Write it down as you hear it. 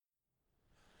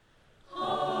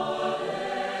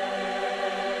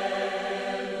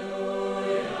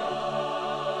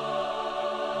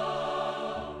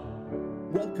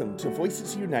Welcome to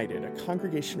Voices United, a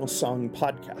congregational song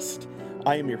podcast.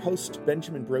 I am your host,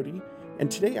 Benjamin Brody,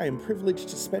 and today I am privileged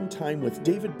to spend time with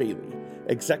David Bailey,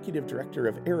 Executive Director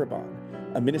of Arrabon,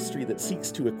 a ministry that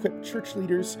seeks to equip church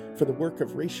leaders for the work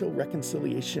of racial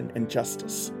reconciliation and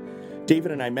justice.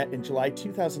 David and I met in July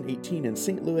 2018 in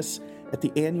St. Louis at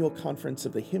the annual conference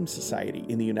of the Hymn Society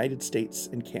in the United States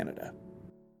and Canada.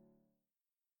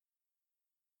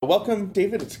 Welcome,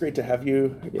 David. It's great to have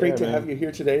you. Have you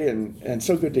here today, and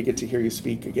so good to get to hear you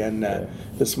speak again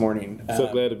this morning.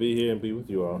 So glad to be here and be with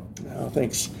you all. Oh,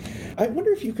 thanks. I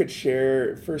wonder if you could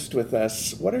share first with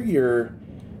us, what are your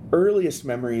earliest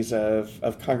memories of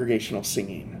congregational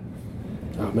singing?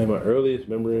 Oh, man, my earliest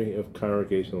memory of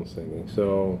congregational singing.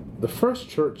 So the first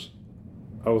church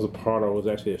I was a part of was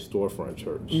actually a storefront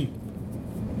church.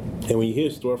 And when you hear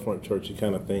storefront church, you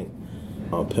kind of think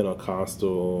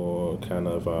Pentecostal kind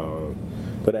of,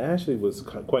 but it actually was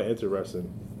quite interesting.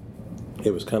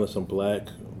 It was kind of some black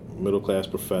middle-class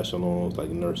professionals like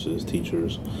nurses,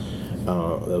 teachers.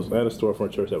 That was at a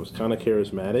storefront church that was kind of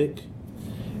charismatic,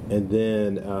 and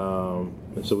then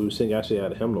and so we would sing actually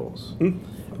out of hymnals.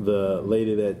 The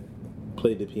lady that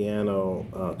played the piano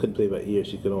couldn't play by ear;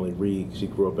 she could only read. She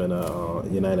grew up in a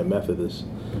United Methodist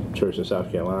church in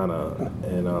South Carolina,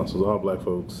 and so it was all black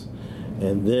folks.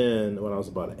 And then when I was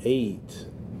about 8,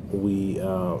 we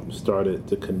started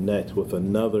to connect with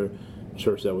another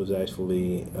church that was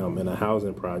actually in a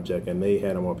housing project, and they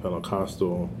had a more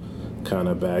Pentecostal kind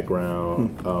of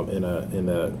background in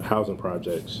the housing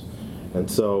projects.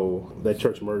 And so that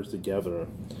church merged together,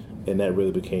 and that really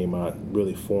became a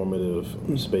really formative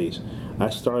space.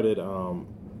 I started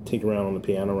tinkering around on the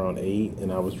piano around 8,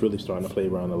 and I was really starting to play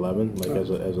around 11, like as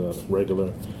a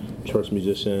regular church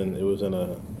musician. It was in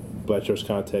a black church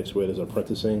context where there's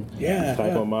apprenticing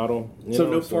type of model. So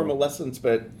no formal lessons,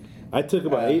 but I took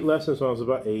about 8 lessons when I was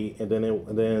about 8, and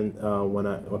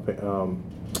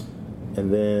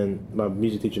then my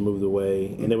music teacher moved away,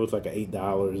 and it was like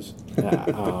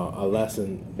 $8 a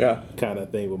lesson kind of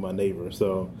thing with my neighbor.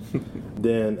 So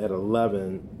then at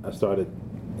 11, I started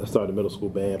middle school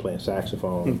band playing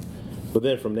saxophone. But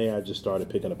then from there, I just started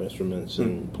picking up instruments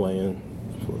and playing.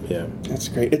 Yeah, that's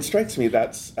great. It strikes me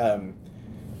that's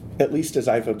at least as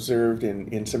I've observed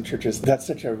in some churches, that's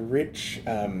such a rich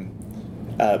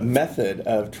method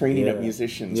of training up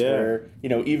musicians where,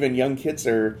 even young kids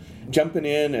are jumping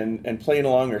in and playing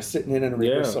along or sitting in a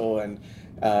rehearsal. And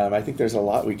I think there's a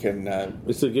lot we can...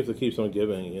 It's a gift that keeps on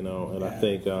giving, and I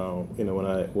think, when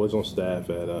I was on staff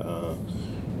at a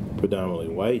predominantly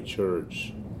white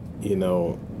church,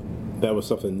 that was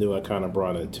something new I kind of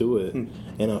brought into it. And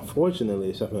unfortunately,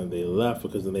 it's something that they left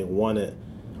because then they wanted...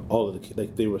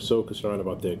 they were so concerned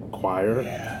about their choir,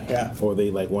 or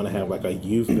they want to have a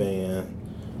youth band,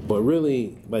 but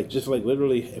really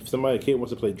literally, if a kid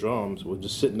wants to play drums, we'll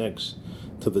just sit next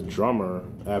to the drummer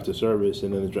after service,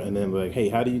 and then hey,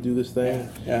 how do you do this thing?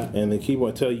 And the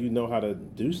keyboard tell you know how to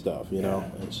do stuff,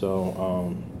 and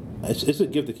so it's a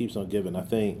gift that keeps on giving. I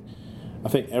think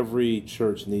every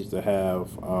church needs to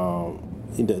have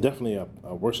definitely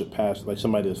a worship pastor, like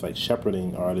somebody that's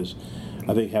shepherding artists.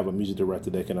 I think have a music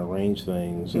director that can arrange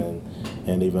things, and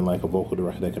even a vocal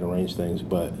director that can arrange things.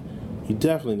 But you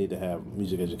definitely need to have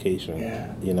music education,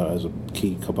 as a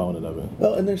key component of it.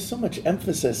 Well, and there's so much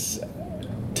emphasis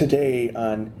today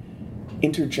on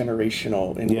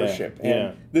intergenerational in worship,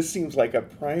 and this seems like a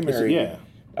primary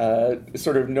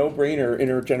sort of no-brainer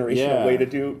intergenerational way to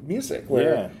do music,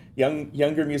 where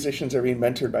younger musicians are being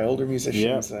mentored by older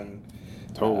musicians, and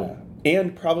totally.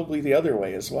 And probably the other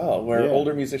way as well, where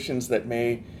older musicians that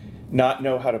may not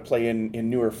know how to play in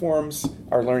newer forms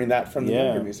are learning that from the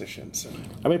younger musicians.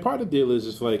 I mean, part of the deal is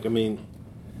just so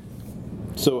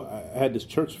I had this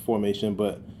church formation,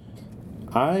 but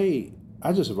I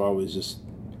just have always just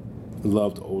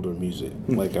loved older music.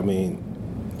 I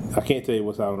can't tell you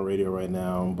what's out on the radio right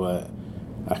now, but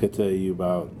I could tell you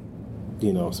about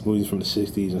movies from the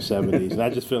 60s and 70s, and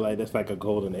I just feel like that's a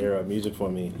golden era of music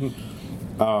for me.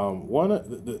 One of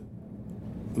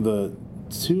the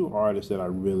two artists that I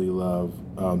really love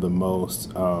the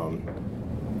most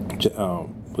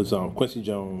was Quincy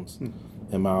Jones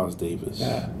and Miles Davis.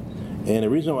 And the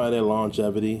reason why their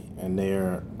longevity and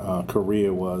their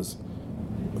career was,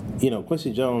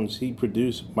 Quincy Jones, he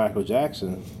produced Michael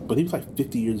Jackson, but he was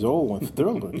 50 years old when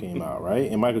Thriller came out,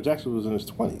 right? And Michael Jackson was in his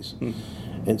 20s.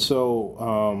 And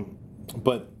so,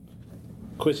 but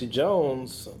Quincy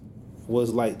Jones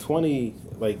was 20,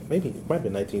 maybe it might be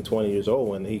 19, 20 years old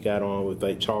when he got on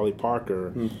with Charlie Parker,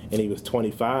 and he was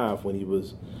 25 when he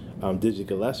was Dizzy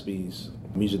Gillespie's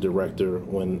music director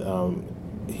when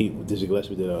Dizzy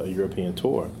Gillespie did a European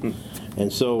tour.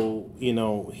 And so,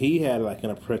 he had like an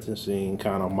apprenticing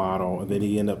kind of model, and then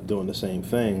he ended up doing the same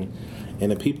thing.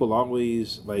 And the people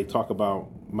always like talk about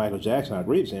Michael Jackson. I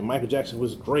agree with you. Michael Jackson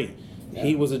was great. Yeah.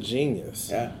 He was a genius.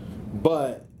 Yeah.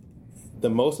 But the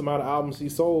most amount of albums he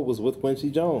sold was with Quincy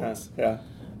Jones. Yeah.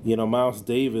 Miles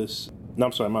Davis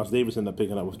ended up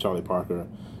picking up with Charlie Parker.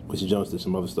 Quincy Jones did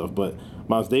some other stuff, but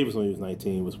Miles Davis, when he was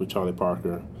 19, was with Charlie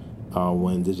Parker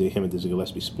when him and Dizzy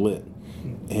Gillespie split.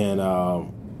 And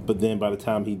but then by the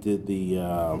time he did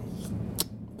the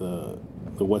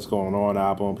What's Going On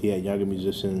album, he had younger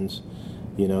musicians.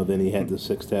 Then he had the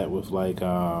sextet with like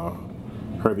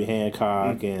Herbie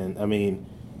Hancock, and I mean,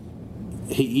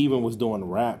 he even was doing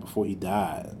rap before he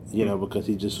died. Because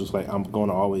he just was like, I'm going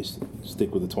to always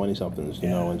stick with the 20-somethings,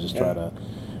 and just try to.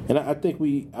 And I think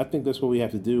that's what we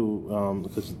have to do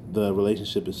because the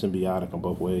relationship is symbiotic on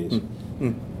both ways.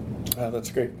 Wow,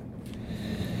 that's great.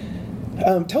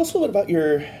 Tell us a little bit about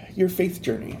your faith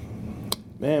journey.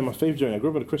 Man, my faith journey. I grew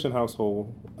up in a Christian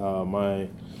household. My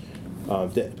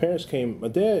parents came. My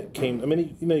dad came. I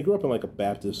mean, he grew up in like a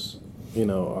Baptist.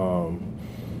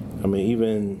 I mean,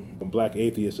 even a black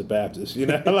atheist a Baptist.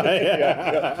 Like,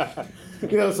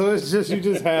 so it's just you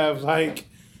just have like.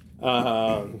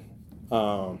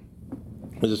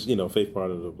 It's just faith part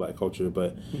of the black culture,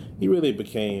 but he really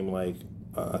became like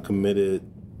a committed,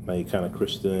 like kind of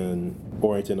Christian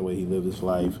oriented in the way he lived his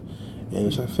life, and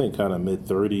it's I think kind of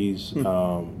mid-30s.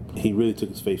 He really took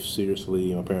his faith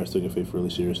seriously. My parents took his faith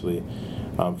really seriously.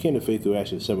 Came to faith through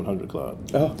actually the 700 Club.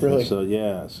 Oh, really?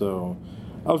 And so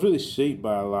I was really shaped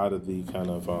by a lot of the kind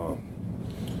of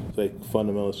like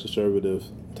fundamentalist conservative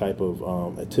type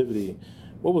of activity.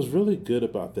 What was really good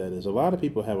about that is a lot of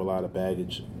people have a lot of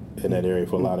baggage in that area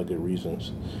for a lot of good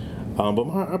reasons. But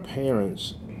our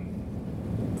parents,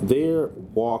 their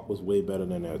walk was way better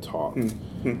than their talk.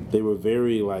 They were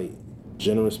very like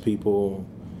generous people.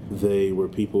 They were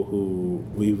people who,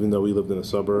 even though we lived in the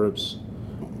suburbs,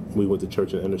 we went to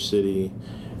church in the inner city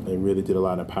and really did a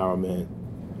lot of empowerment.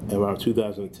 And around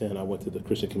 2010, I went to the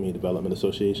Christian Community Development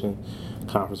Association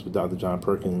conference with Dr. John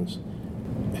Perkins.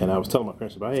 And I was telling my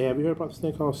parents about, hey, have you heard about this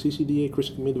thing called CCDA,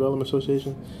 Christian Community Development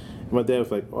Association? And my dad was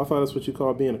like, I thought that's what you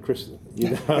call being a Christian.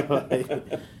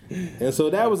 And so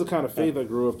that was the kind of faith I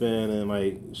grew up in and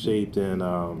like shaped in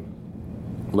a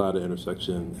lot of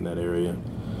intersection in that area.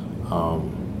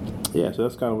 So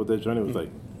that's kind of what that journey was like.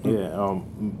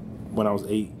 When I was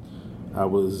 8, I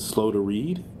was slow to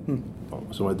read.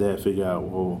 So my dad figured out,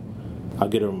 well, I'll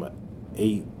get him an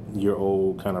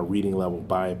 8-year-old kind of reading level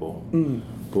Bible.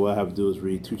 But what I have to do is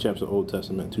read 2 chapters of Old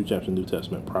Testament, 2 chapters of New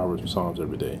Testament, Proverbs and Psalms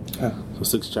every day. So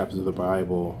 6 chapters of the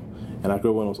Bible. And I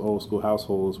grew up in one of those old school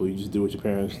households where you just do what your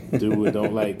parents do and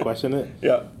don't like question it.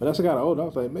 Yeah. But that's kind of old. I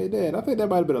was like, man, Dad, I think that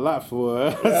might have been a lot for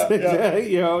us.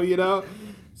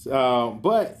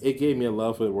 But it gave me a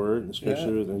love for the Word and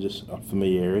Scriptures and just a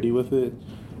familiarity with it.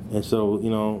 And so,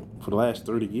 for the last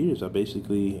 30 years, I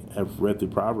basically have read through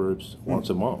Proverbs once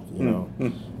a month,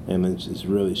 and it's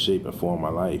really shaped and formed my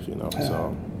life,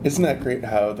 so. Isn't that great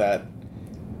how that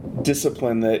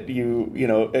discipline that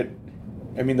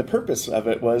the purpose of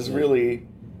it was really,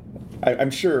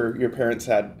 I'm sure your parents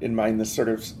had in mind this sort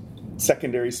of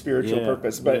secondary spiritual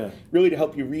purpose, but really to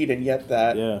help you read, and yet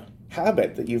that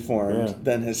habit that you formed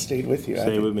then has stayed with you.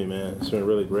 Stayed with me, man. It's been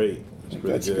really great. It's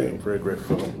really good. Great. I'm very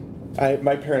grateful.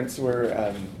 My parents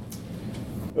were,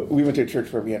 we went to a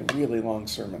church where we had really long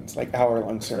sermons, like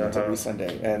hour-long sermons every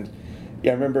Sunday. And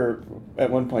I remember at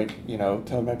one point,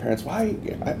 telling my parents, why,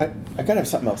 I got to have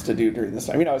something else to do during this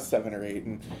time. I was 7 or 8.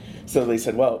 And so they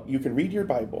said, well, you can read your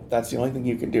Bible. That's the only thing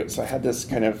you can do. So I had this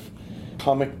kind of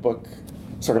comic book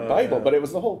sort of Bible, but it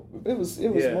was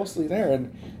mostly there.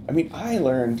 And I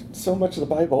learned so much of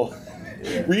the Bible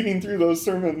reading through those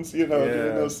sermons, during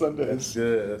those Sundays.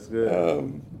 That's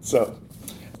good.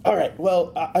 All right.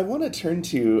 Well, I want to turn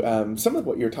to some of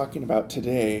what you're talking about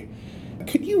today.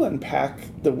 Could you unpack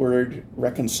the word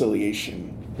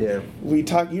reconciliation? Yeah. You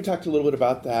talked a little bit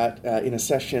about that in a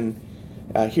session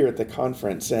here at the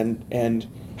conference, and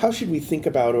how should we think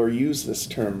about or use this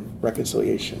term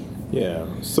reconciliation? Yeah.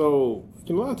 So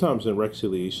a lot of times in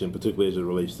reconciliation, particularly as it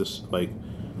relates to like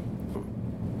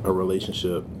a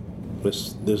relationship,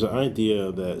 there's an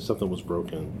idea that something was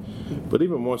broken, but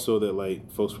even more so that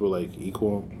like folks were like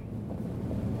equal,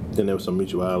 then there was some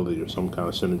mutuality or some kind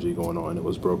of synergy going on. It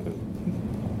was broken.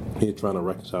 You're trying to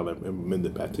reconcile it and mend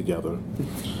it back together.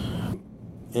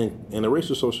 In the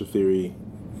racial social theory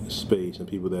space, and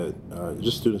people that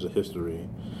just students of history,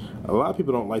 a lot of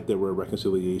people don't like that word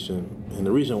reconciliation, and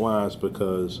the reason why is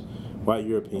because white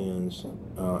Europeans,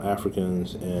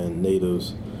 Africans, and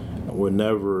natives were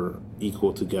never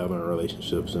equal together in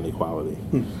relationships and equality.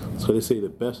 So they say the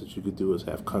best that you could do is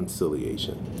have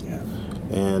conciliation. Yeah.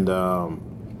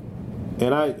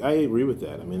 And I agree with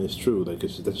that. I mean, it's true. Like,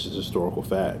 that's just historical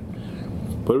fact.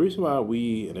 But the reason why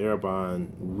we in Arrabon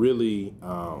really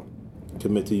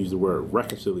commit to use the word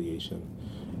reconciliation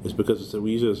is because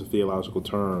we use it as a theological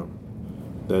term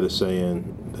that is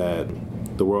saying that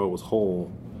the world was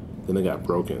whole, then it got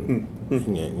broken,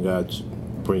 and God's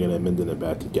bringing and mending it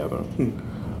back together.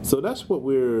 So that's what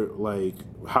we're like,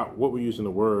 what we're using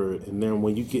the word. And then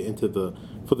when you get into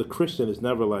for the Christian, it's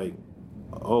never like,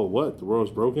 oh, what, the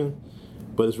world's broken?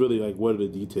 But it's really like, what are the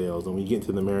details? And when you get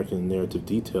into the American narrative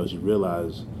details, you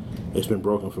realize it's been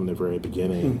broken from the very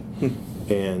beginning.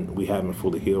 And we haven't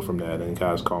fully healed from that. And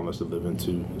God's calling us to live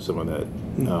into some of that,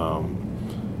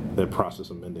 that process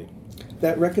of mending.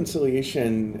 That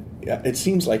reconciliation, it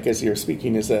seems like, as you're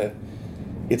speaking, it's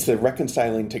a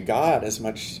reconciling to God as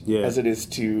much as it is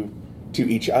to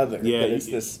each other. Yeah,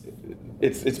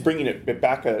 it's bringing it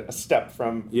back a step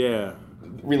from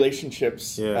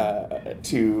relationships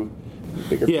to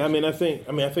bigger. Yeah, I mean, I think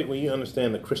when you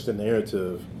understand the Christian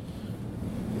narrative,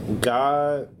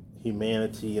 God,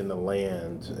 humanity, and the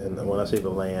land, and when I say the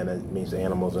land, it means the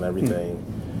animals and everything.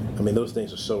 I mean, those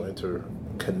things are so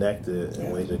interconnected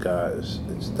in ways that God is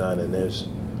done, and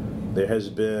there has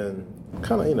been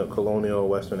kind of colonial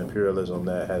Western imperialism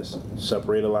that has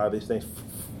separated a lot of these things,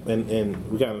 and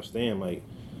we gotta understand, like,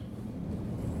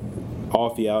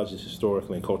 all theology is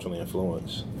historically and culturally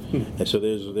influenced, and so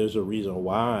there's a reason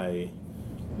why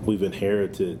we've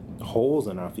inherited holes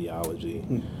in our theology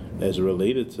as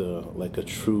related to like a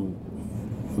true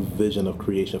vision of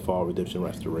creation, fall, redemption,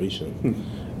 restoration.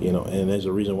 And there's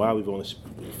a reason why we've only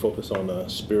focused on the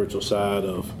spiritual side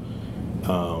of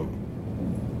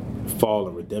fall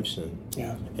and redemption,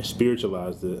 and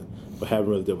spiritualized it, but haven't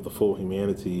really dealt with the full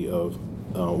humanity of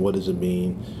what does it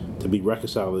mean to be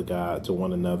reconciled with God, to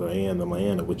one another, and the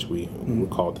land of which we were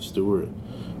called to steward,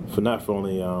 for not for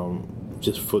only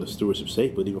just for the stewardship's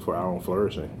sake, but even for our own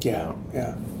flourishing. Yeah.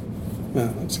 No,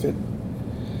 that's good.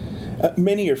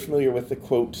 Many are familiar with the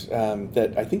quote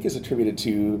that I think is attributed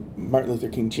to Martin Luther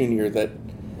King Jr., that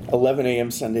 11 a.m.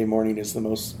 Sunday morning is the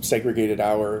most segregated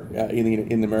hour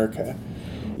in America.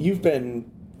 You've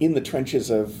been in the trenches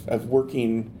of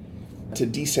working to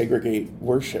desegregate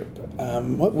worship.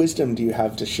 What wisdom do you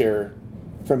have to share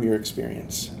from your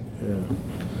experience? Yeah.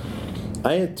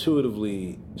 I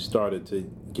intuitively started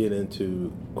to get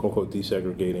into, quote-unquote,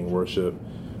 desegregating worship,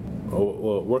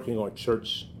 or working on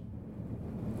church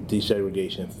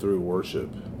desegregation through worship.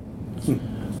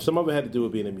 Some of it had to do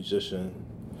with being a musician,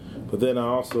 but then I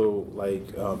also,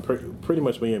 pretty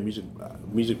much being a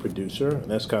music producer, and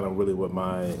that's kind of really what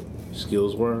my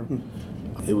skills were.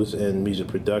 It was in music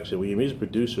production. When you're a music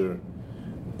producer,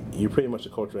 you're pretty much a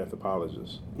cultural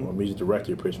anthropologist, or music director,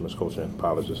 you're pretty much a cultural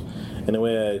anthropologist. And the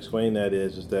way I explain that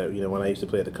is that, when I used to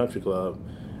play at the country club,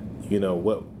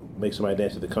 what makes somebody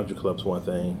dance at the country club is one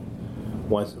thing.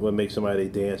 What makes somebody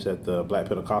dance at the Black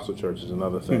Pentecostal church is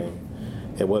another thing.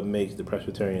 And what makes the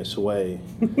Presbyterian sway,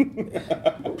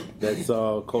 that's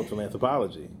all cultural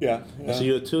anthropology. Yeah. So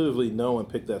you intuitively know and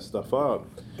pick that stuff up.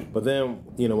 But then,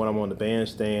 when I'm on the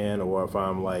bandstand, or if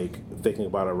I'm thinking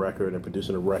about a record and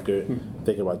producing a record,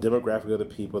 thinking about demographic of the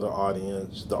people, the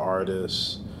audience, the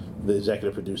artists, the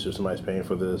executive producer, somebody's paying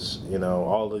for this,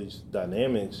 all of these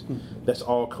dynamics, that's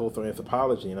all cultural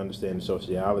anthropology and understanding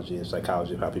sociology and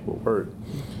psychology of how people work.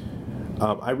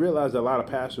 I realized that a lot of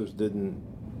pastors didn't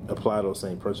apply those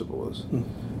same principles.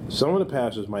 Some of the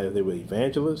pastors if they were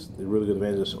evangelists, they're really good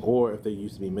evangelists, or if they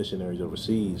used to be missionaries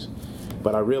overseas.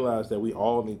 But I realized that we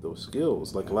all need those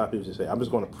skills. Like, a lot of people just say, I'm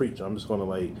just going to preach, I'm just going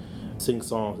to sing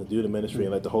songs and do the ministry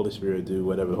and let the Holy Spirit do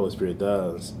whatever the Holy Spirit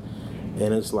does.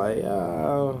 And it's like,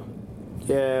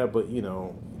 yeah, but you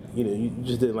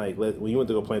just didn't when you went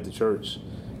to go plant the church,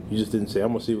 you just didn't say, I'm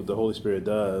going to see what the Holy Spirit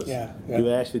does.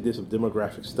 You actually did some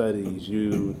demographic studies.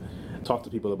 You talk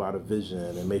to people about a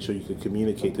vision and make sure you can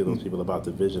communicate to those people about the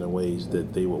vision in ways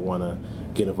that they would want to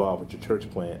get involved with your church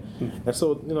plant. And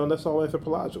so, that's all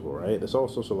anthropological, right? That's all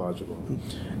sociological.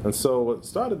 And so it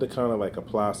started to kind of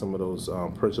apply some of those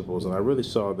principles, and I really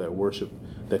saw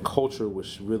that culture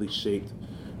was really shaped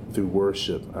through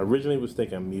worship. I originally was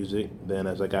thinking music. Then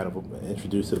as I got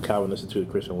introduced to the Calvin Institute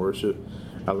of Christian Worship,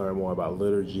 I learned more about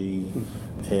liturgy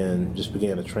and just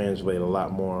began to translate a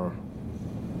lot more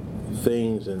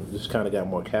things and just kind of got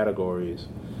more categories.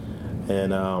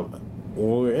 And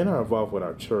when we were involved with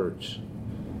our church,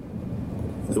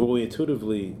 well, we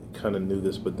intuitively kind of knew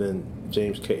this, but then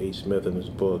James K.H. Smith in his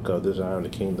book, Desiring the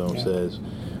Kingdom, says,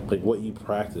 like, what you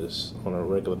practice on a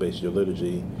regular basis, your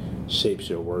liturgy, shapes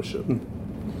your worship.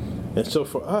 And so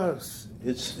for us,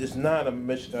 it's not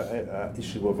a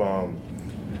issue of,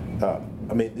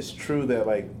 I mean, it's true that,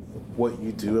 like, what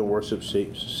you do in worship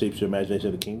shapes your imagination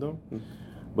of the kingdom,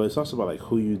 but it's also about, like,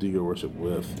 who you do your worship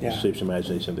with shapes your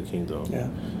imagination of the kingdom. Yeah.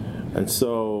 And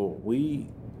so we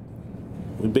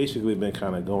basically been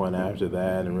kind of going after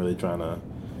that and really trying to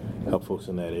help folks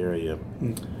in that area.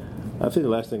 I think the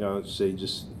last thing I would say,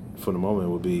 just for the moment,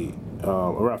 would be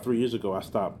around 3 years ago, I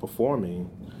stopped performing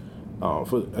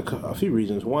for a few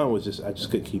reasons. One was I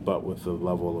just couldn't keep up with the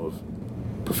level of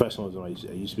professionalism I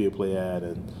used to be a Pleiad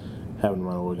and having to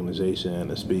run an organization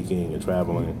and speaking and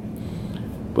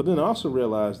traveling. But then I also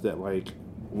realized that, like,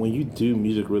 when you do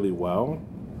music really well,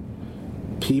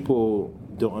 people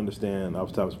don't understand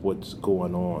oftentimes what's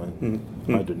going on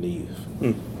underneath.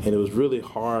 And it was really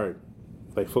hard.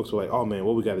 Like, folks were like, oh man,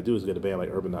 what we got to do is get a band like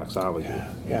Urban Doxology.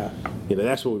 You know,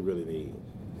 that's what we really need.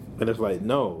 And it's like,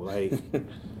 no, like,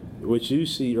 what you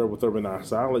see with Urban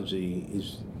Doxology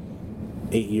is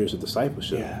 8 years of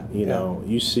discipleship. You know,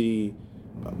 you see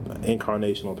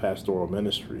incarnational pastoral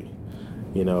ministry,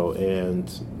 you know, and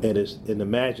the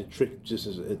magic trick just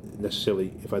isn't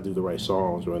necessarily if I do the right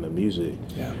songs or in the music.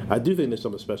 I do think there's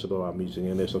something special about music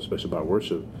and there's something special about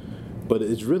worship, but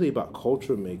it's really about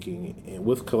culture making and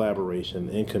with collaboration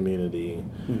and community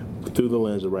through the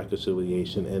lens of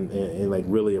reconciliation and like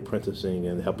really apprenticing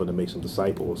and helping to make some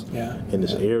disciples in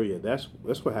this area. That's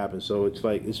what happens. So it's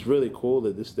like, it's really cool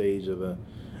at this stage of the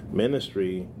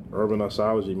ministry, Urban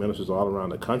Doxology ministers all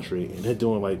around the country, and they're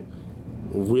doing like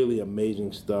really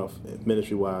amazing stuff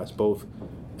ministry-wise, both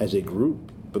as a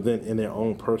group, but then in their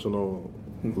own personal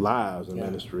lives and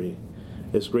ministry.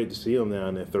 It's great to see them now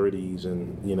in their 30s,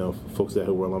 and you know, folks that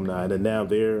who were alumni, and then now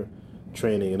they're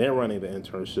training and they're running the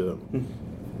internship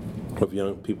of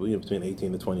young people, you know, between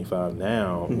 18 to 25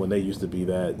 now, when they used to be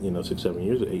that, you know, 8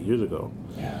 years ago.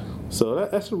 So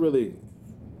that's a really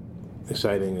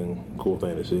exciting and cool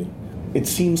thing to see. It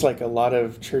seems like a lot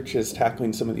of churches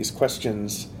tackling some of these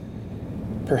questions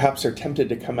perhaps are tempted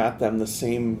to come at them in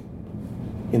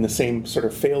the same sort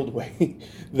of failed way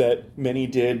that many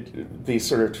did the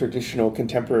sort of traditional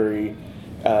contemporary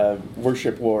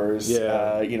worship wars,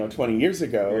 20 years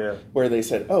ago, where they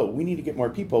said, oh, we need to get more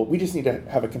people. We just need to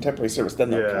have a contemporary service.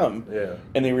 Then they'll come.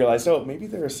 And they realized, oh, maybe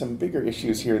there are some bigger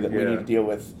issues here that we need to deal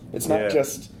with. It's not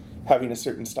just having a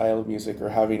certain style of music or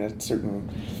having a certain,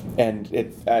 and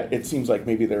it seems like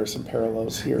maybe there are some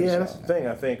parallels here. That's the thing.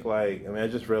 I think, like, I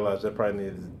just realized I probably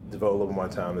need to devote a little more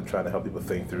time to try to help people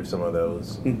think through some of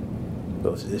those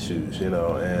issues, you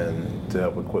know, and to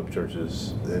help equip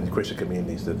churches and Christian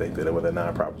communities to think that, whether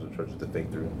nonprofits or churches, to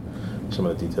think through some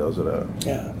of the details of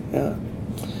that.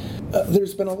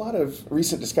 There's been a lot of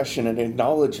recent discussion and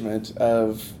acknowledgement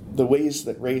of the ways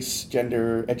that race,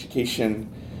 gender, education,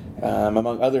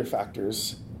 among other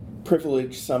factors,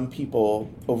 privilege some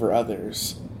people over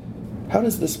others. How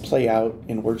does this play out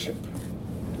in worship?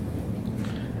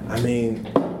 I mean,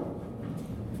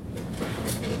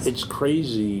 it's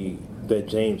crazy that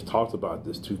James talked about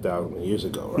this 2,000 years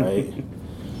ago, right?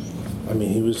 I mean,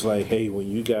 he was like, hey, when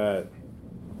you got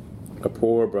a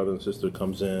poor brother and sister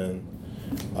comes in,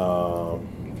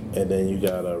 and then you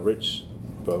got a rich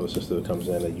brother and sister that comes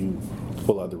in, and you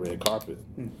pull out the red carpet.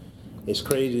 It's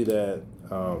crazy that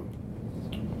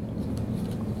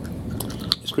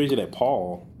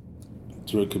Paul,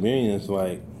 through communion, is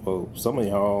like, well, some of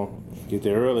y'all get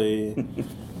there early.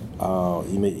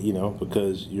 You may, you know,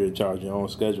 because you're in charge of your own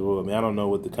schedule. I mean, I don't know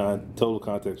what the total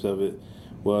context of it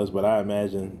was, but I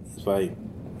imagine it's like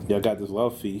y'all got this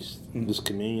love feast, this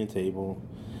communion table,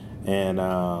 and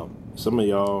some of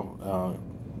y'all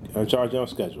are in charge of your own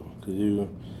schedule because you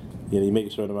make a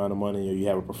certain amount of money, or you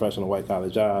have a professional white-collar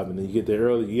job, and then you get there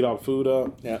early, you eat all the food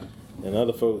up. And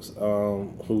other folks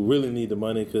who really need the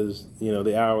money because, you know,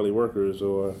 they're hourly workers,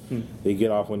 or they get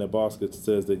off when their boss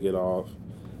says they get off.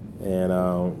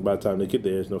 And by the time they get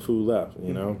there, there's no food left,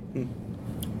 you know?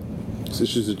 It's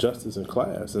issues of justice in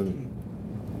class. And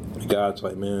God's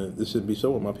like, man, this should be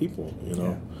so with my people, you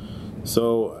know?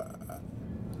 So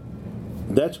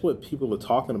that's what people are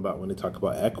talking about when they talk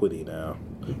about equity now,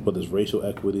 whether it's racial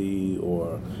equity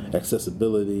or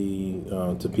accessibility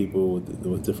to people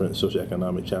with different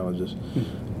socioeconomic challenges.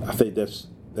 I think that's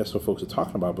what folks are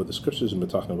talking about, but the scriptures have been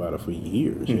talking about it for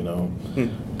years, you know.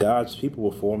 God's people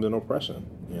were formed in oppression,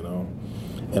 you know.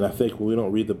 And I think when we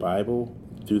don't read the Bible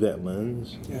through that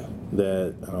lens,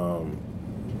 that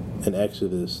in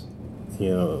Exodus, you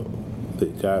know,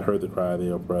 that God heard the cry of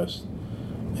the oppressed,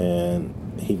 and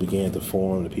he began to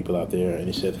form the people out there, and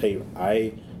he said, hey,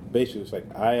 basically it's like,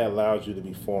 I allowed you to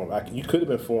be formed. You could have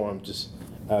been formed just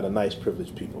out of nice,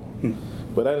 privileged people.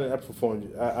 But I didn't.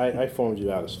 I formed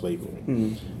you out of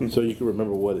slavery. So you can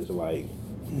remember what it's like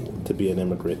to be an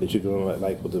immigrant, that you're going to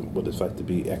like what it's like to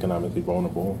be economically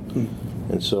vulnerable.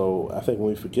 And so I think when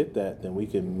we forget that, then we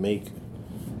can make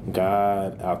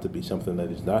God out to be something that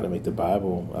he's not, and make the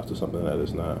Bible out to something that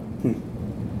is not.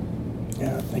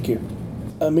 Yeah, thank you.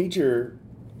 A major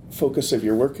focus of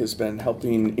your work has been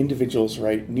helping individuals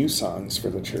write new songs for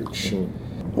the church.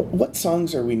 What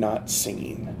songs are we not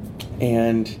singing?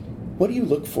 And what do you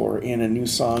look for in a new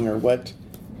song, or what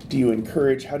do you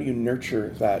encourage? How do you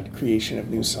nurture that creation of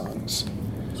new songs?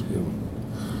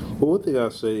 Well, one thing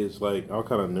I'll say is, like, I'll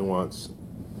kind of nuance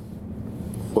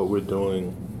what we're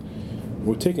doing.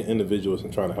 We're taking individuals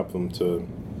and trying to help them to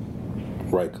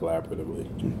write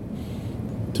collaboratively,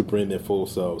 to bring their full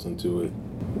selves into it,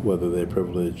 whether they're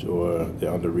privileged or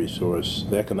they're under-resourced,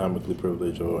 they're economically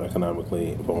privileged or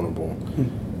economically vulnerable,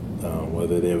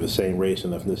 whether they're the same race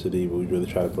and ethnicity, but we really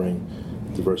try to bring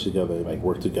diversity together, like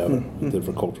work together with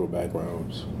different cultural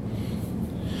backgrounds.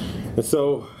 And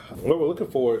so what we're looking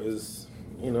for is,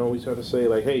 we try to say,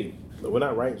 like, hey, we're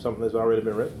not writing something that's already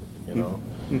been written,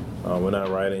 we're not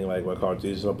writing like what I call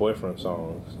Jesus My Boyfriend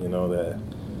songs,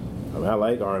 I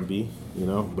like R&B,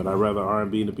 but I'd rather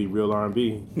R&B to be real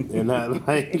R&B and not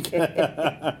like,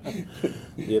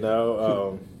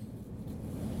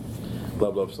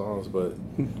 love songs. But,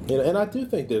 and I do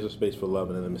think there's a space for love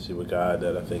and intimacy with God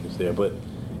that I think is there. But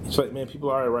it's like, man, people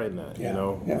are already writing that,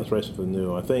 Let's write something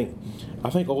new. I think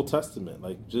Old Testament,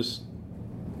 like, just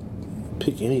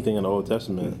pick anything in the Old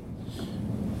Testament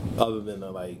other than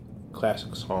the, like,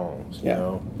 classic songs, you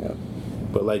know? Yeah.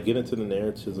 But, like, get into the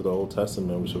narratives of the Old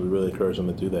Testament, so we really encourage them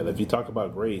to do that. If you talk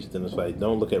about grace, then it's like,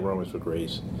 don't look at Romans for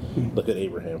grace. Look at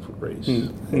Abraham for grace.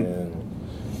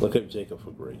 And look at Jacob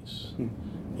for grace.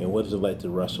 And what is it like to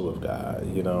wrestle with God,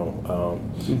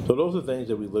 So those are things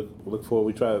that we look for.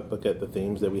 We try to look at the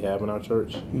themes that we have in our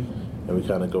church, and we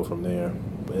kind of go from there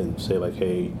and say, like,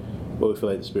 hey, what we feel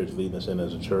like the Spirit's leading us in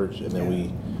as a church, and then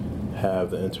we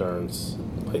have the interns,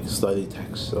 like, study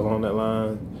texts along that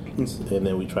line. And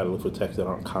then we try to look for texts that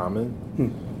aren't common,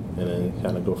 and then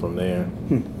kind of go from there.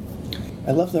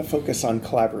 I love that focus on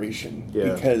collaboration,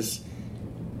 because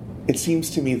it seems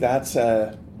to me that's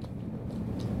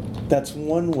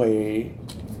one way,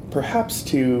 perhaps,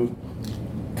 to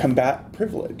combat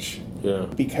privilege. Yeah.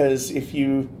 Because if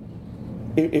you're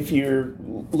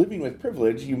living with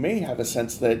privilege, you may have a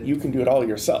sense that you can do it all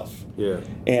yourself. Yeah.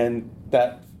 And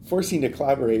that forcing to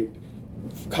collaborate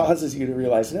causes you to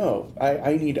realize, no,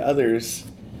 I need others,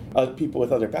 people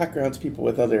with other backgrounds, people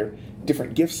with other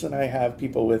different gifts than I have,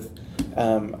 people with,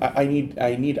 I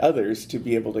need others to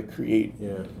be able to create.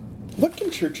 Yeah. What can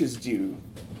churches do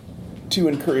to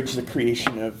encourage the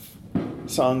creation of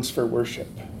songs for worship?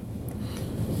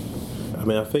 I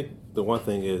mean, I think the one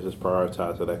thing is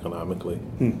prioritize it economically.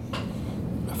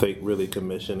 I think really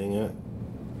commissioning it.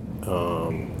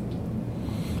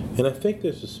 And I think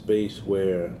there's a space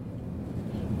where,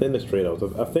 then the trade-offs.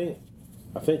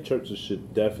 I think churches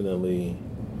should definitely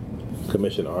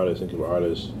commission artists and give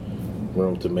artists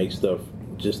room to make stuff,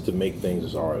 just to make things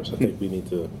as artists. I think we need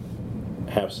to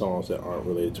have songs that aren't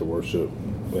related to worship,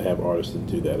 but have artists to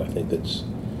do that. I think that's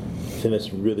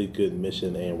really good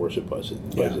mission and worship budget,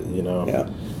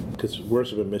 because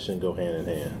worship and mission go hand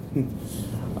in hand.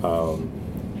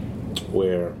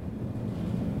 Where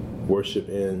worship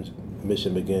ends,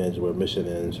 mission begins. Where mission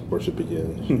ends, worship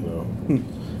begins.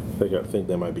 I think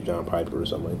that might be John Piper or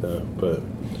something like that. But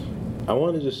I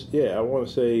want to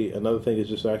say another thing is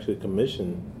just actually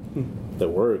commission the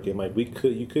work. And like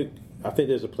I think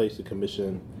there's a place to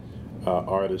commission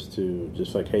artists to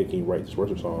just like, hey, can you write this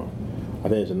worship song? I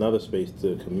think there's another space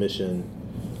to commission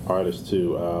artists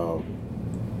to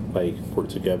like work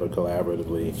together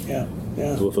collaboratively.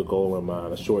 With a goal in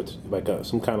mind, a short, like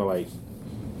some kind of like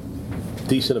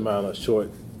decent amount of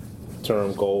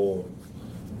short-term goal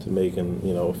to make, and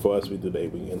for us we do the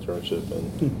 8-week internship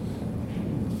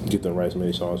and get them to write as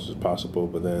many songs as possible,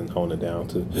 but then hone it down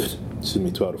to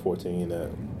 12 to 14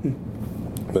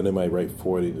 but they might write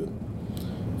 40 to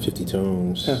 50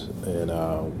 tunes, and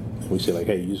we say, like,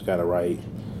 hey, you just gotta write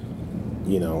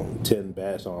 10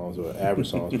 bad songs or average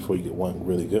songs before you get one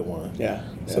really good one.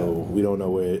 So we don't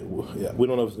know if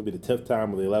it's gonna be the 10th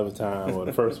time or the 11th time or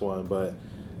the first one, but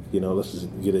let's just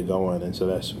get it going. And so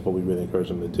that's what we really encourage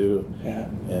them to do. Yeah.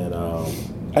 And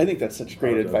I think that's such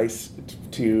great advice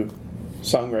to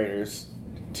songwriters,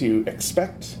 to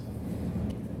expect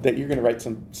that you're going to write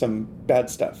some bad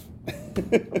stuff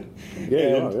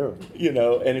Yeah.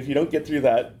 And if you don't get through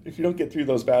that, if you don't get through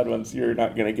those bad ones, you're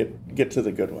not going to get to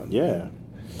the good ones. Yeah.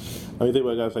 I mean, think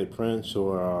about guys like Prince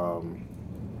or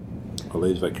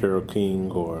ladies like Carole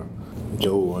King or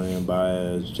Joe William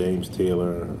Baez, James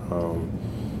Taylor,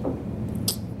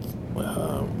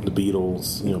 the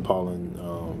Beatles, Paul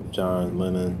and John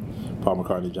Lennon, Paul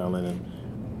McCartney, John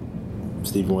Lennon,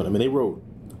 Stevie Wonder. I mean, they wrote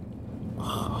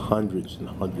hundreds and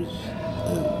hundreds,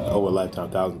 and over a lifetime,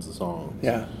 thousands of songs.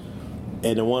 Yeah.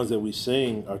 And the ones that we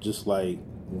sing are just like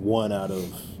one out of,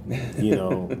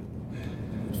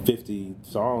 50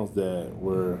 songs that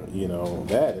were,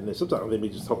 bad. And then sometimes they be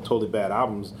just totally bad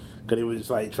albums because they were just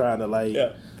like trying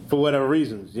to for whatever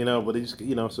reasons, but they just,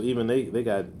 so even they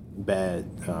got bad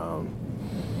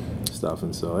stuff.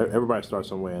 And so everybody starts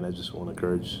somewhere, and I just want to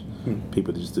encourage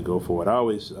people just to go for it. I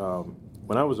always,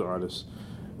 when I was an artist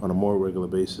on a more regular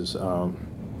basis,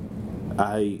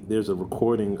 there's a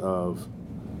recording of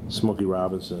Smokey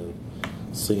Robinson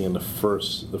singing the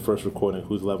first recording,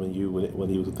 "Who's Loving You," when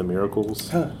he was with the Miracles.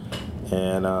 Huh.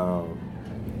 And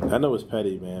I know it's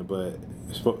petty, man, but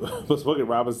Smokey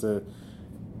Robinson,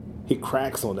 he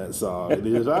cracks on that song. And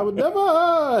he just, I would never.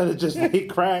 And it just he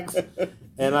cracks,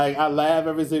 and I laugh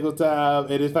every single time,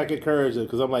 and it's like encouraging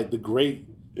because I'm like the great,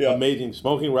 amazing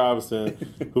Smokey Robinson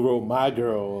who wrote "My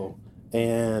Girl"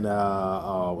 and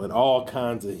all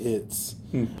kinds of hits.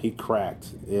 He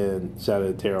cracked and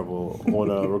sounded terrible on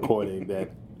a recording that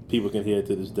people can hear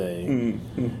to this day.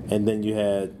 And then you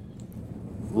had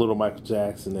little Michael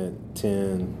Jackson at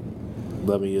 10,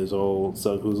 11 years old,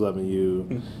 sung "Who's Loving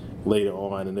You" later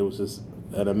on, and it was just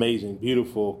an amazing,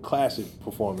 beautiful, classic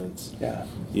performance. Yeah.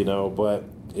 But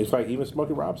it's like even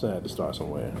Smokey Robinson had to start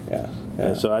somewhere. Yeah.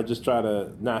 And so I just try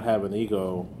to not have an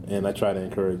ego, and I try to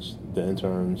encourage the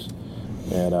interns.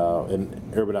 And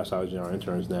Urban Doxology are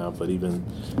interns now, but even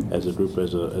as a group,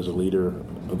 as a leader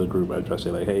of the group, I try to say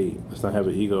like, hey, let's not have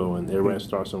an ego, and everybody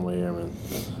start somewhere, and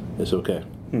it's okay.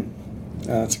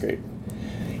 That's great.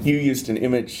 You used an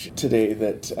image today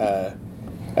that,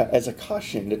 as a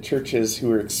caution to churches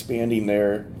who are expanding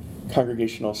their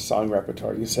congregational song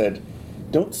repertoire, you said,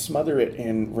 don't smother it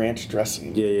in ranch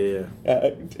dressing. Yeah.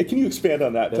 Can you expand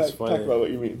on that? That's Talk funny. about what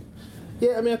you mean.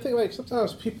 Yeah, I mean, I think like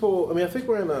sometimes people. I think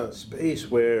we're in a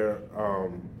space where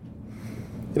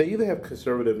you either have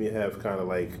conservative, and you have kind of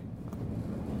like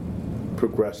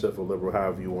progressive or liberal,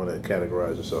 however you want to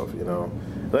categorize yourself.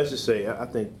 Let's just say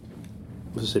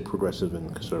let's just say progressive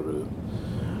and conservative.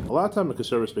 A lot of time in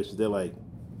conservative spaces, they're like,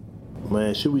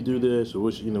 man, should we do this or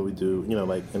what should we do?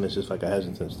 And it's just like a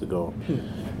hesitance to go.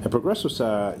 And progressive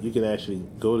side, you can actually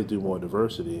go to do more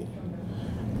diversity,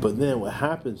 but then what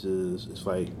happens is it's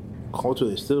like,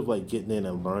 culturally, instead of like getting in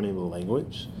and learning the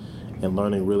language and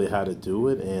learning really how to do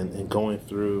it and going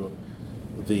through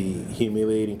the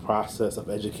humiliating process of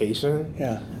education,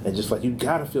 and just like you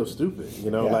gotta feel stupid, you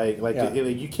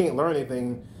can't learn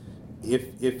anything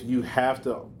if you have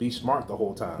to be smart the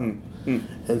whole time.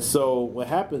 And so what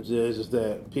happens is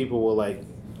that people will like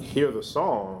hear the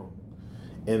song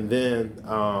and then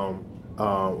or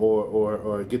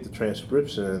get the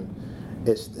transcription.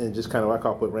 And just kind of like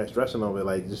I'll put ranch dressing over it,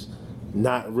 like just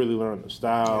not really learn the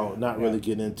style, not really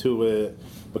getting into it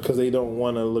because they don't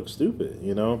want to look stupid,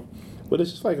 But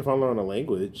it's just like if I learn a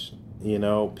language,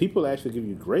 people actually give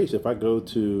you grace. If I go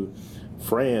to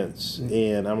France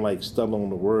and I'm like stumbling on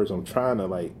the words, I'm trying to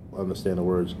like understand the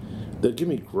words, they'll give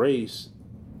me grace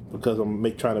because I'm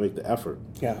trying to make the effort.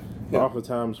 But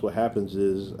oftentimes what happens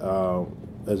is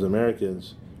as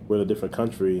Americans, we're in a different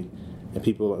country, and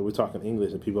we're talking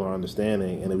English, and people are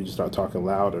understanding, and then we just start talking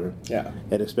louder,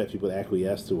 and expect people to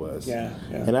acquiesce to us.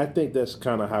 And I think that's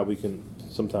kind of how we can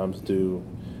sometimes do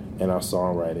in our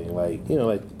songwriting. Like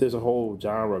there's a whole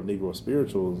genre of Negro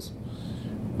spirituals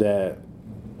that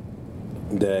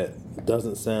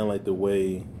doesn't sound like the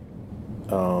way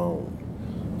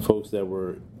folks that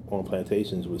were on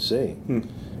plantations would sing.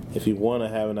 If you want to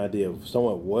have an idea of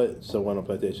somewhat what someone on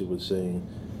plantation would sing,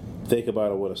 think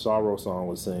about what a sorrow song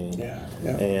would sing,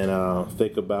 and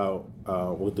think about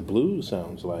what the blues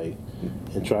sounds like,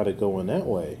 and try to go in that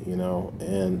way,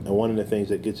 And one of the things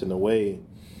that gets in the way,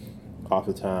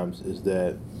 oftentimes, is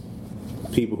that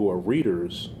people who are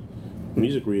readers,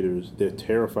 music readers, they're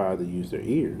terrified to use their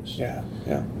ears.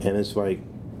 And it's like,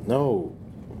 no,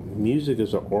 music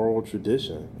is an oral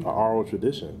tradition,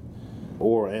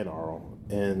 oral,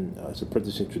 and it's a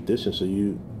practicing tradition. So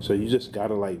you just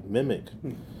gotta like mimic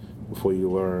before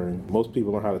you learn. Most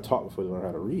people learn how to talk before they learn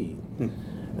how to read.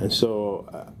 And so,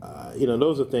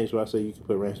 those are things where I say you can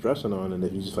put ranch dressing on, and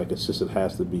if you just like insist it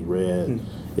has to be red,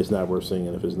 it's not worth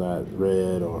singing if it's not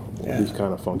red, or these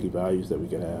kind of funky values that we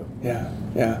could have.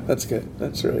 Yeah, that's good.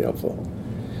 That's really helpful.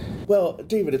 Well,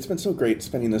 David, it's been so great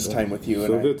spending this time with you.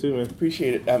 So and good too, man.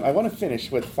 Appreciate it. I want to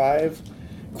finish with 5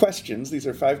 questions. These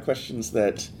are 5 questions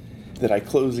that I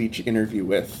close each interview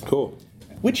with. Cool.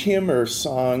 Which hymn or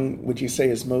song would you say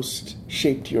has most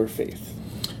shaped your faith?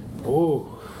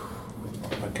 Oh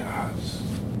my gosh.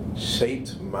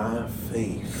 Shaped my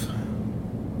faith.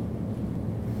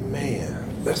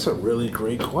 Man, that's a really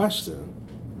great question.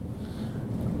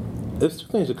 There's 2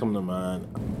 things that come to mind.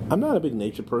 I'm not a big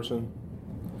nature person,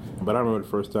 but I remember the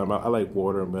first time, I like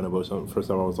water and being on a boat. So the first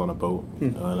time I was on a boat,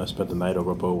 and I spent the night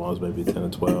over a boat when I was maybe 10 or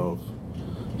 12.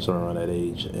 Somewhere around that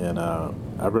age, and I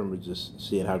remember just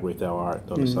seeing how great thou art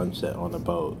on the sunset on the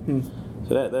boat.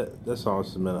 So that song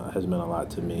has meant a lot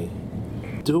to me.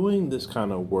 Doing this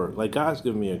kind of work, like God's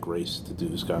given me a grace to do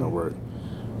this kind of work,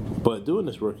 but doing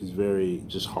this work is very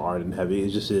just hard and heavy. It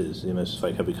just is, it's just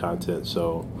like heavy content.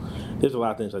 So there's a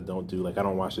lot of things I don't do. Like I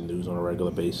don't watch the news on a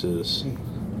regular basis.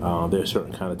 There are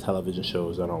certain kind of television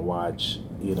shows I don't watch,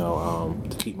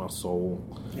 to keep my soul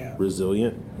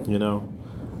resilient,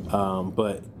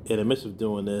 But in the midst of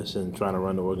doing this and trying to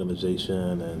run the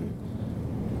organization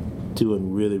and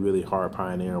doing really, really hard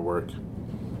pioneering work,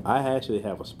 I actually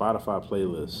have a Spotify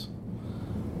playlist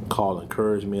called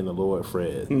Encourage Me in the Lord,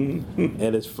 Fred.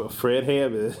 And it's for Fred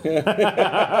Hammond.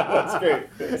 That's great.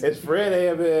 It's Fred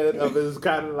Hammond of his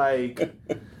kind of like,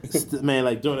 man,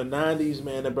 like during the 90s,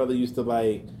 man, that brother used to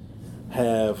like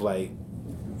have like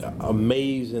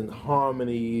amazing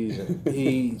harmonies and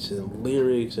beats and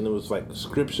lyrics, and it was like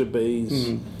scripture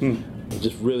based,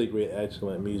 just really great,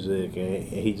 excellent music, and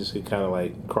he just could kind of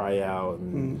like cry out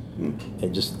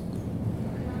and just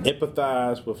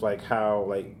empathize with like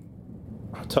how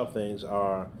tough things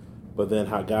are, but then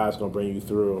how God's gonna bring you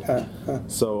through.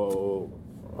 So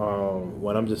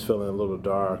when I'm just feeling a little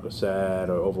dark or sad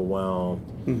or overwhelmed,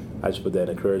 I just put that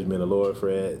Encourage Me in the Lord,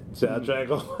 Fred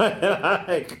soundtrack on.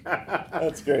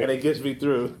 That's great. And it gets me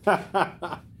through.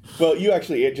 Well, you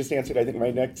actually just answered, I think,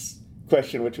 my next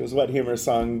question, which was what hymn or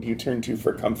song do you turn to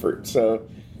for comfort? So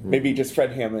maybe just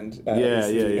Fred Hammond. Yeah.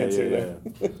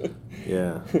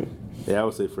 I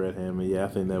would say Fred Hammond. Yeah, I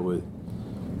think that would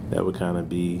kind of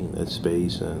be that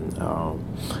space. And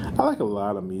I like a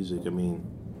lot of music.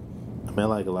 I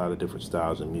like a lot of different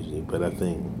styles of music, but I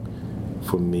think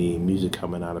for me, music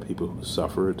coming out of people who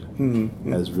suffered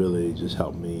has really just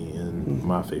helped me in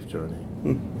my faith journey.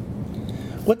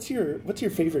 What's your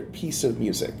favorite piece of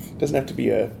music? It doesn't have to be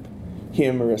a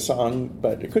hymn or a song,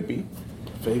 but it could be.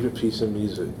 Favorite piece of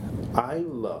music? I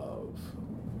love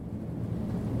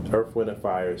Earth, Wind &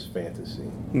 Fire's Fantasy.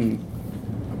 A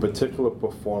particular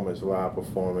performance, live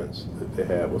performance that they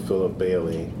had with Philip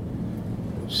Bailey,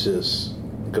 just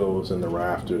goes in the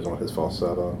rafters on his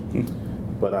falsetto.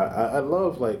 But I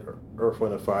love like Earth,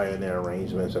 Wind & Fire and their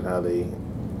arrangements and how they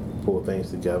pull things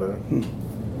together.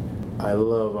 I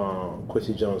love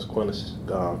Quincy Jones'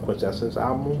 Quintessence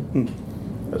album.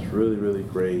 That's really, really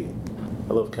great.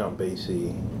 I love Count Basie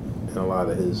and a lot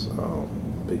of his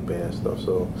big band stuff.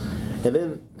 So, and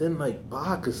then like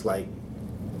Bach is like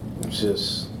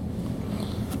just,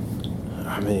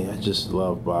 I just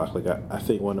love Bach. Like I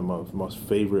think one of my most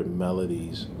favorite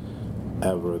melodies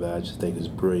ever that I just think is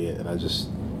brilliant, and I just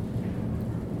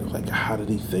like, how did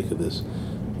he think of this?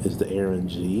 Is the Aaron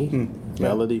G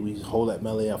melody? We hold that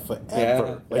melody out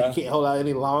forever. You can't hold out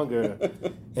any longer.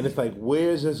 And it's like,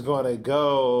 where's this gonna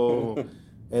go?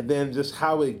 And then just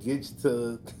how it gets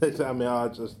to, I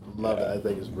just love it. I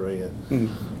think it's brilliant.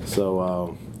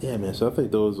 So, man. So I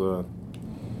think those are,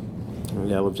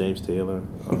 I love James Taylor.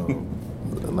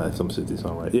 Some 60s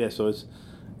songwriter. Yeah, so it's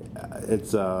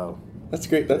that's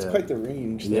great. That's quite the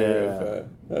range there.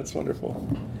 That's wonderful.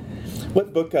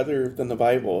 What book other than the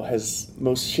Bible has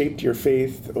most shaped your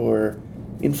faith or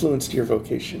influenced your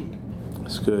vocation?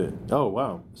 That's good. Oh,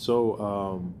 wow.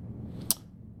 So,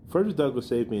 Frederick Douglass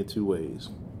saved me in 2 ways.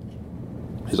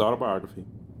 His autobiography.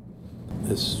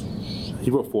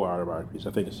 He wrote 4 autobiographies.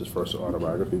 I think it's his first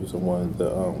autobiography. It was the one, the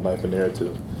Life and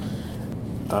Narrative.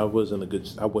 I was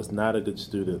not a good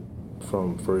student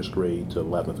from 1st grade to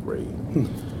 11th grade.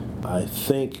 I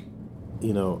think,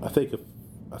 I think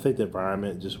the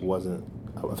environment just wasn't.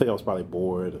 I think I was probably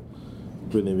bored,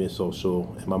 really being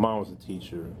social. And my mom was a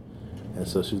teacher, and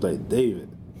so she was like, "David,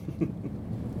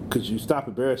 could you stop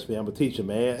embarrassing me? I'm a teacher,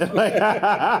 man."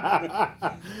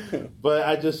 But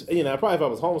I just, probably if I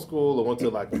was homeschooled or went to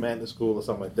like a magnet school or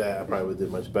something like that, I probably would have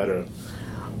did much better.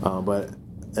 But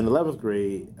in 11th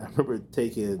grade, I remember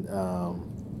taking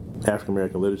African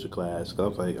American literature class. 'Cause I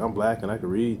was like, I'm black and I can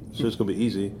read, so it's gonna be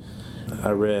easy.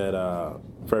 I read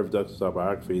Frederick Douglass'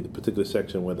 autobiography, the particular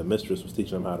section where the mistress was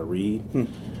teaching them how to read,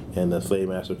 and the slave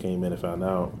master came in and found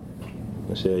out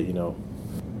and said,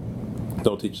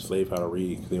 don't teach a slave how to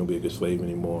read because he won't be a good slave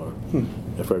anymore.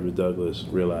 And Frederick Douglass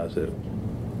realized that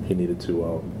he needed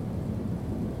to,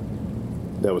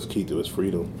 that was key to his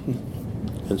freedom.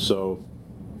 And so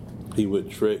he would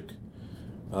trick,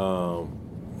 the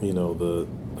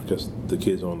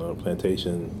kids on the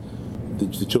plantation,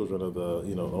 the children of the,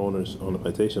 owners on the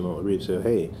plantation on the read, said,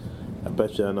 hey, I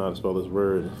bet you I know how to spell this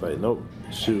word. It's like, nope,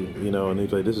 shoot, and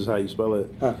he's like, this is how you spell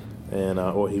it. And,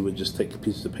 or he would just take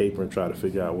pieces of paper and try to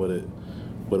figure out what it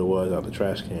was out the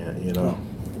trash can,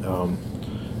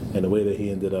 and the way that he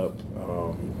ended up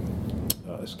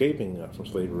escaping from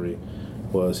slavery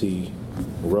was he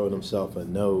wrote himself a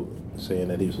note saying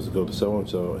that he was supposed to go to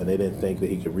so-and-so, and they didn't think that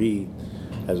he could read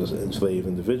as an enslaved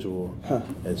individual.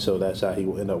 And so that's how he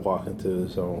ended up walking to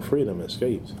his own freedom and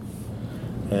escaped.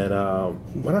 And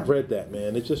when I read that,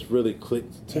 man, it just really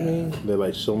clicked to me that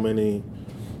like so many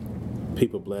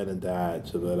people bled and died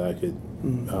so that I could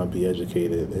be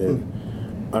educated.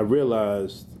 And I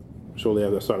realized shortly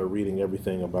after I started reading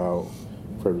everything about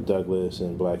Frederick Douglass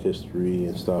and Black history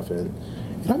and stuff, and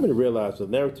it helped me to realize the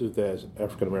narrative that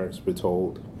African Americans have been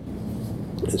told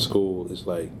in school is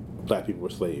like black people were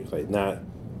slaves, like not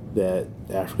that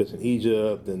Africa's in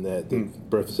Egypt and that the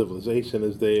birth of civilization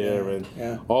is there and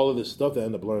all of this stuff that I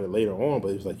ended up learning later on, but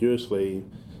it was like, you're a slave,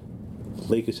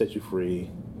 Lincoln set you free,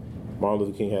 Martin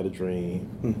Luther King had a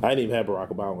dream. I didn't even have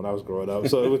Barack Obama when I was growing up,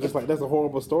 so it was just like, that's a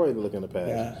horrible story to look in the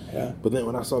past. But then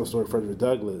when I saw the story of Frederick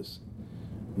Douglass,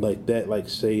 like that like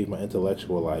saved my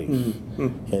intellectual life,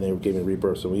 and it gave me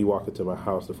rebirth. So when you walk into my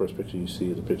house, the first picture you see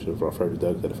is a picture of Frederick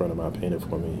Douglass that a friend of mine painted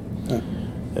for me.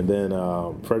 And then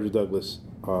Frederick Douglass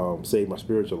saved my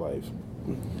spiritual life.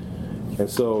 And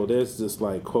so there's this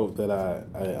like quote that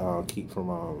I keep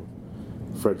from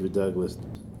Frederick Douglass.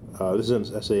 This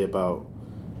is an essay about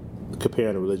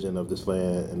comparing the religion of this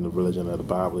land and the religion of the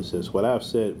Bible. It says, what I've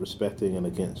said respecting and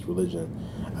against religion,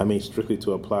 I mean strictly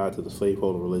to apply to the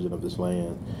slaveholding religion of this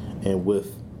land, and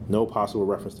with no possible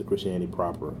reference to Christianity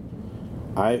proper.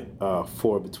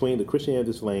 For between the Christianity of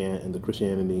this land and the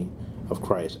Christianity of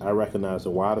Christ, I recognize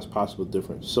the widest possible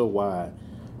difference, so wide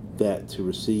that to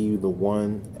receive the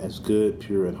one as good,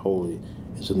 pure, and holy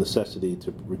is a necessity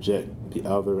to reject the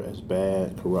other as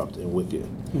bad, corrupt, and wicked.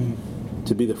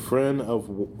 To be the friend of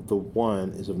the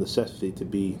one is of necessity to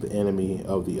be the enemy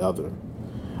of the other.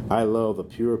 I love the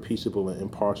pure, peaceable, and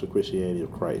impartial Christianity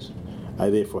of Christ.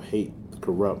 I therefore hate the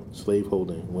corrupt,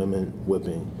 slave-holding,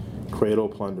 women-whipping,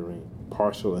 cradle-plundering,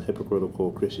 partial, and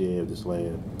hypocritical Christianity of this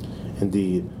land.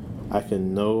 Indeed, I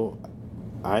can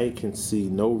see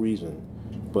no reason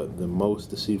but the most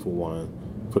deceitful one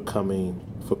for calling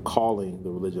the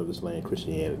religion of this land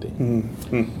Christianity. And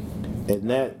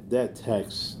that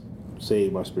text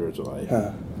saved my spiritual life.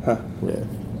 Yeah.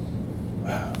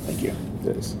 Wow, thank you.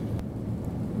 Yes.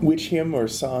 Which hymn or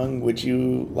song would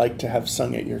you like to have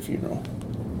sung at your funeral?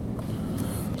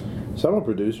 So I'm a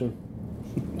producer,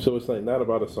 so it's like not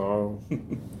about a song.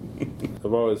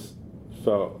 I've always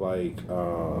felt like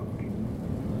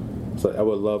it's like I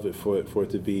would love it for it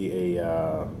to be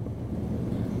a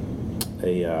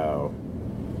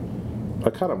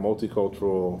kind of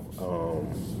multicultural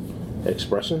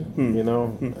expression,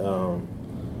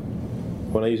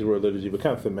 when I use the word liturgy, but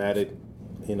kind of thematic.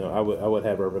 I would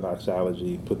have urban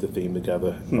doxology, put the theme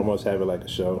together, almost have it like a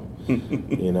show.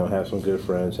 Have some good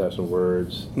friends, have some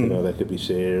words, that could be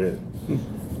shared.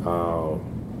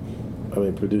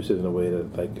 Produce it in a way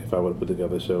that, like, if I would have put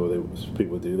together a show,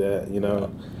 people would do that, and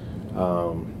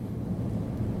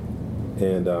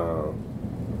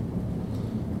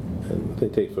they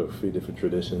take for a few different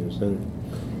traditions, and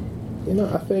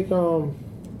I think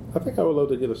I would love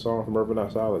to get a song from Urban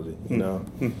Doxology. I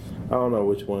don't know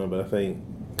which one, but I think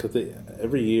because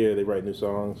every year they write new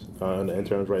songs, and the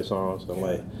interns write songs. So I'm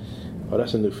like, oh,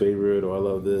 that's a new favorite, or I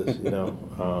love this,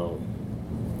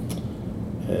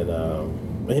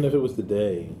 and if it was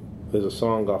today, there's a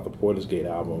song off the Portisgate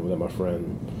album that my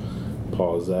friend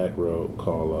Paul Zach wrote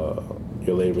called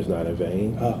Your Labor's Not in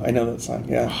Vain. Oh, I know that song,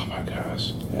 yeah. Oh my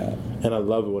gosh. Yeah. And I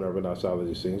love it when Urban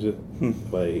Doxology sings it.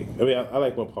 I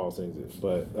like when Paul sings it,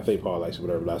 but I think Paul likes it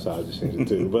when Urban Doxology sings it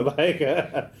too. But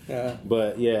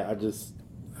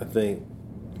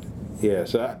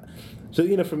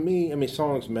So for me,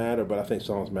 songs matter, but I think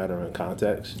songs matter in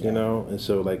context, and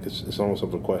so it's almost a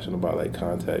question about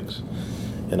context,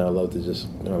 and I love to just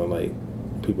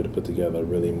people to put together a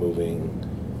really moving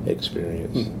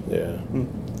experience.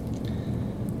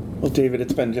 Well, David,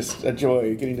 it's been just a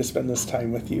joy getting to spend this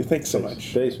time with you. Thanks so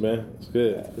much. Thanks, man. It's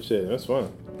good. Appreciate it. That's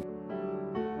fun.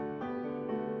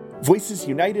 Voices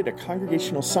United, a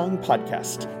Congregational Song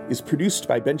podcast, is produced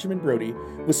by Benjamin Brody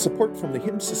with support from the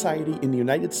Hymn Society in the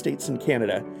United States and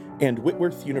Canada and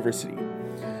Whitworth University.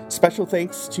 Special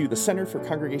thanks to the Center for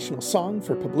Congregational Song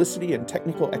for publicity and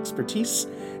technical expertise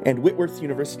and Whitworth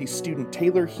University student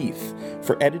Taylor Heath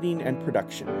for editing and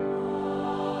production.